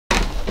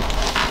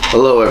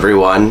Hello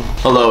everyone.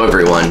 Hello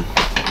everyone.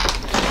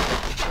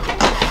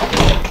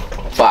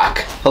 Fuck.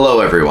 Hello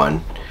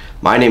everyone.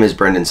 My name is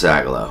Brendan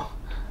Sagalow.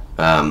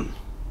 Doesn't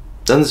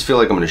this feel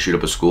like I'm gonna shoot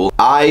up a school?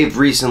 I've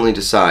recently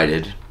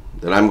decided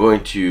that I'm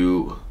going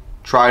to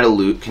try to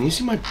lose. Can you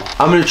see my?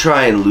 I'm gonna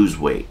try and lose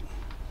weight.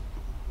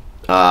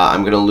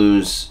 I'm gonna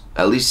lose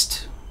at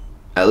least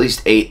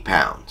 8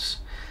 pounds.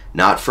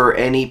 Not for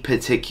any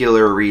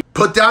particular reason.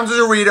 Put down the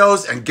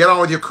Doritos and get on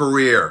with your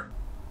career.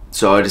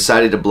 So I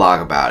decided to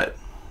blog about it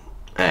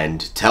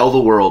and tell the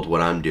world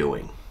what I'm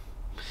doing.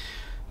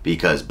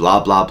 Because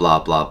blah blah blah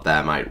blah,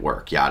 that might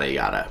work, yada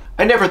yada.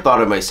 I never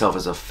thought of myself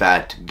as a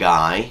fat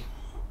guy.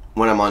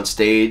 When I'm on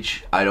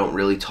stage, I don't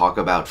really talk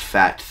about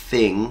fat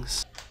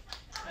things.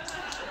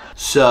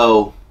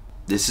 So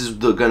this is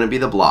gonna be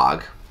the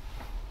blog.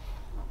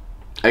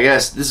 I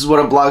guess this is what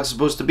a blog's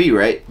supposed to be,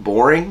 right?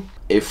 Boring?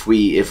 If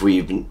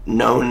we've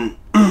known.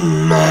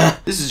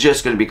 This is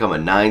just gonna become a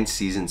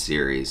 9-season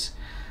series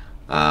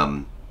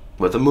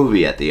with a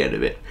movie at the end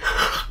of it.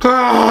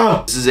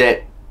 This is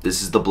it.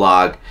 This is the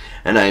blog,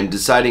 and I'm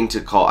deciding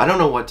to call, I don't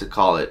know what to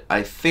call it.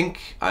 I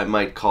think I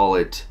might call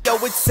it... Yo,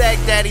 it's Sag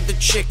Daddy the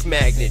chick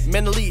magnet.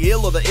 Mentally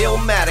ill or the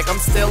illmatic, I'm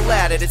still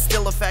at it. It's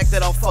still a fact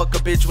that I'll fuck a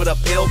bitch with a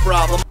pill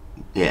problem.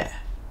 Yeah,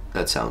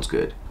 that sounds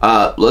good.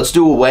 Let's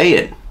do a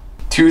weigh-in.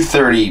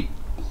 230,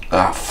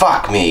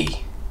 fuck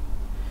me.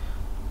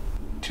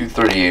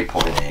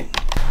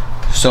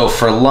 238.8. So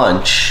for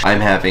lunch, I'm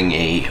having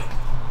a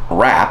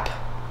wrap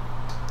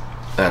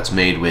that's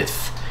made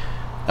with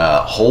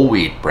whole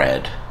wheat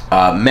bread,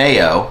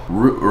 mayo,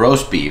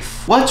 roast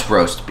beef. What's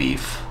roast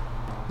beef?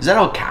 Is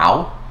that a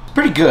cow? It's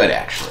pretty good,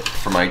 actually.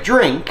 For my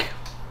drink,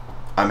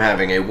 I'm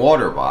having a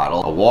water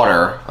bottle,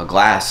 a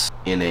glass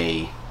in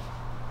a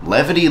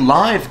Levity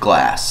Live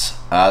glass.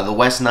 The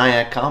West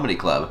Nyack Comedy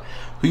Club,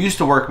 who used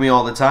to work me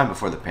all the time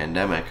before the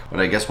pandemic. But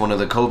I guess one of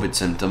the COVID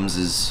symptoms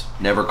is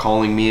never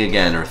calling me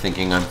again or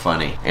thinking I'm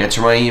funny.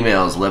 Answer my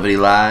emails, Levity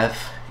Live.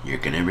 You're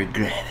gonna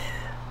regret it.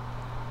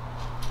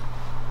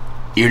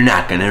 You're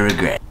not gonna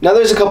regret it. Now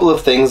there's a couple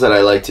of things that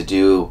I like to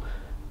do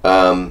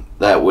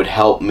that would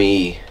help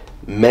me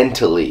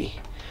mentally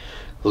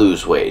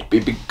lose weight.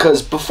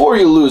 Because before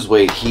you lose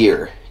weight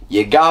here,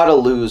 you gotta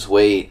lose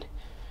weight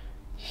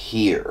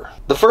here.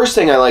 The first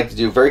thing I like to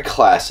do, very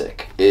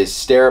classic, is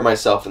stare at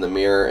myself in the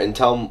mirror and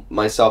tell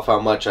myself how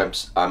much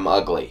I'm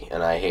ugly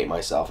and I hate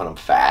myself and I'm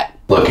fat.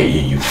 Look at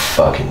you, you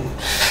fucking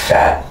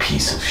fat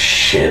piece of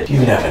shit. You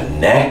even have a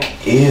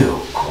neck? Ew,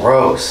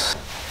 gross.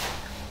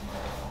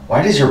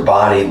 Why does your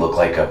body look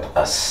like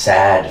a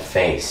sad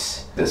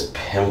face? This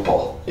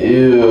pimple.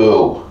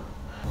 Ew.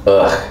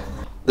 Ugh.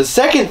 The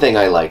second thing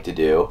I like to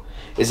do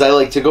is I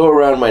like to go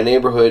around my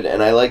neighborhood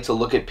and I like to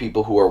look at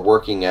people who are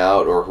working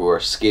out or who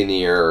are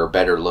skinnier or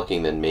better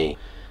looking than me,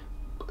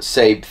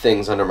 say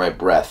things under my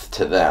breath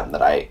to them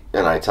and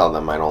I tell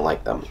them I don't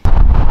like them.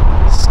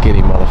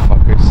 Skinny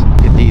motherfuckers.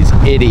 Look at these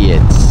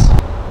idiots.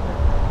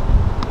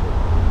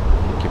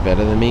 Think you're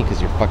better than me because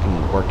you're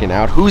fucking working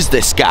out? Who's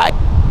this guy?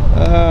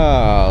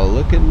 Oh,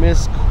 look at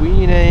Miss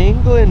Queen of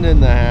England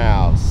in the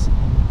house.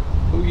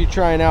 Who are you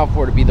trying out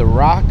for, to be the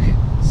Rock?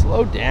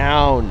 Slow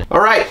down.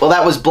 Alright, well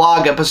that was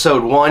blog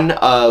episode 1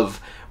 of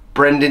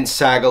Brendan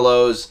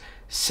Sagalow's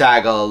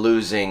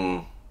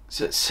Saga-losing,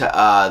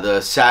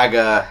 the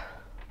Saga...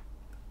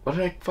 What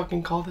did I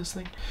fucking call this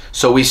thing?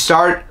 So we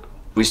started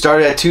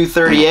at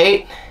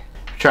 238,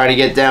 trying to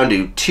get down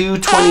to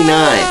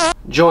 229.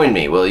 Join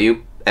me, will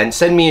you? And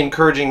send me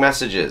encouraging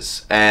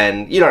messages.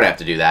 And you don't have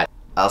to do that.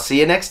 I'll see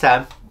you next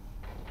time.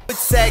 It's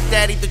Sag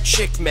Daddy the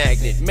chick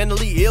magnet.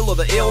 Mentally ill or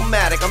the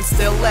illmatic, I'm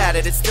still at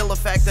it. It's still a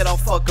fact that I'll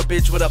fuck a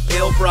bitch with a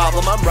pill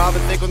problem. I'm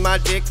robbing thick with my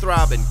dick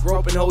throbbing,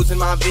 groping hoes in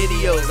my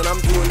videos, and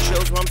I'm doing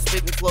shows where I'm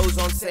spitting flows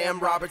on Sam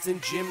Roberts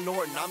and Jim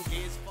Norton. I'm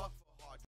gay as fuck.